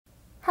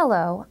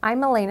Hello,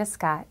 I'm Elena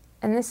Scott,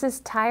 and this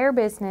is Tire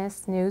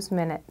Business News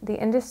Minute, the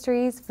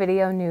industry's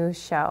video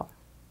news show.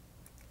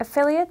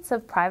 Affiliates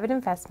of private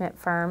investment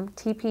firm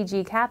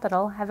TPG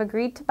Capital have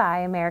agreed to buy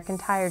American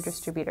Tire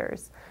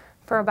Distributors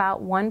for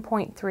about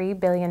 $1.3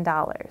 billion.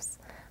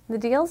 The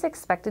deal is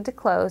expected to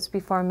close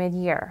before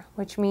mid-year,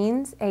 which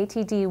means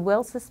ATD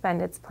will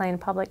suspend its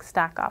planned public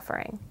stock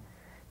offering.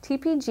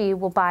 TPG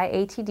will buy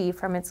ATD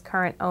from its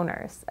current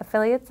owners,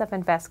 affiliates of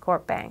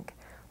Investcorp Bank,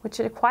 which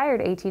had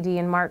acquired ATD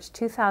in March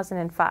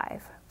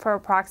 2005 for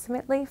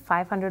approximately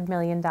 $500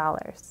 million.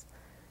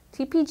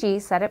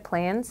 TPG said it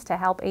plans to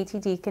help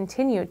ATD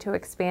continue to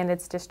expand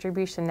its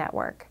distribution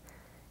network.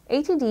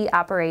 ATD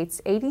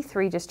operates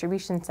 83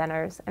 distribution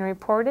centers and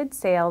reported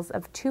sales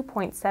of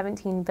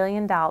 $2.17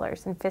 billion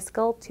in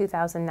fiscal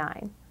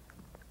 2009.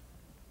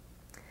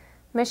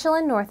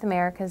 Michelin North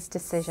America's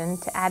decision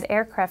to add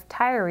aircraft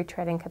tire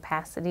retreading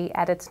capacity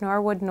at its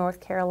Norwood, North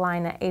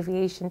Carolina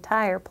aviation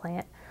tire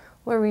plant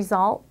will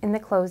result in the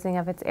closing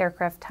of its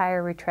aircraft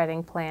tire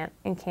retreading plant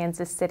in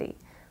Kansas City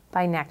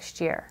by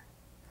next year.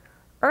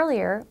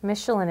 Earlier,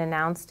 Michelin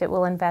announced it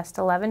will invest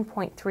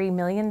 $11.3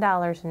 million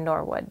in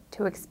Norwood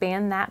to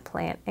expand that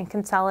plant and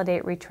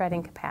consolidate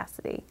retreading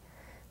capacity.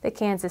 The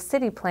Kansas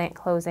City plant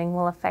closing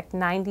will affect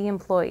 90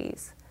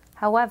 employees.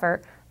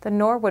 However, the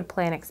Norwood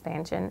plant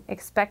expansion,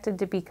 expected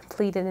to be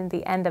completed in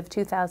the end of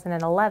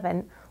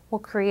 2011, will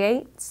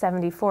create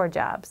 74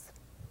 jobs.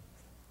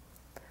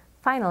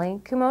 Finally,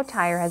 Kumho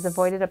Tire has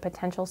avoided a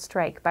potential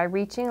strike by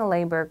reaching a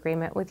labor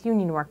agreement with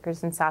union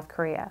workers in South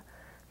Korea.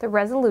 The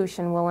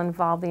resolution will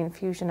involve the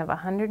infusion of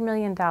 $100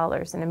 million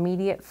in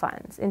immediate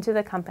funds into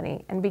the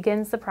company and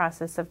begins the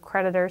process of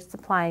creditors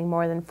supplying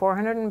more than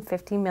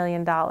 $450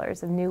 million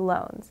of new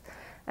loans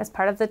as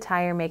part of the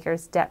tire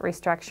maker's debt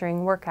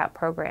restructuring workout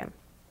program.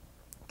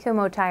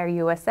 Kumho Tire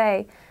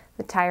USA,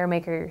 the tire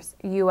maker's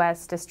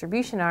U.S.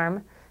 distribution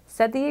arm,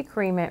 said the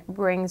agreement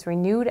brings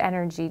renewed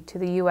energy to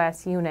the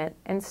U.S. unit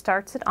and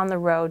starts it on the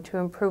road to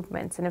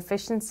improvements in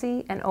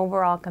efficiency and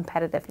overall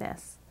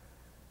competitiveness.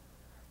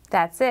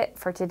 That's it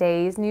for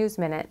today's News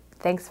Minute.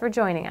 Thanks for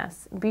joining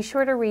us. Be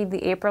sure to read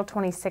the April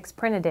 26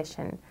 print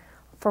edition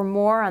for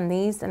more on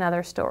these and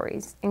other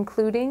stories,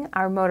 including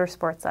our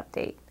motorsports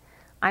update.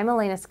 I'm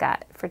Elena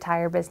Scott for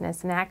Tire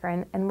Business in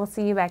Akron, and we'll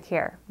see you back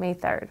here May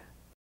 3rd.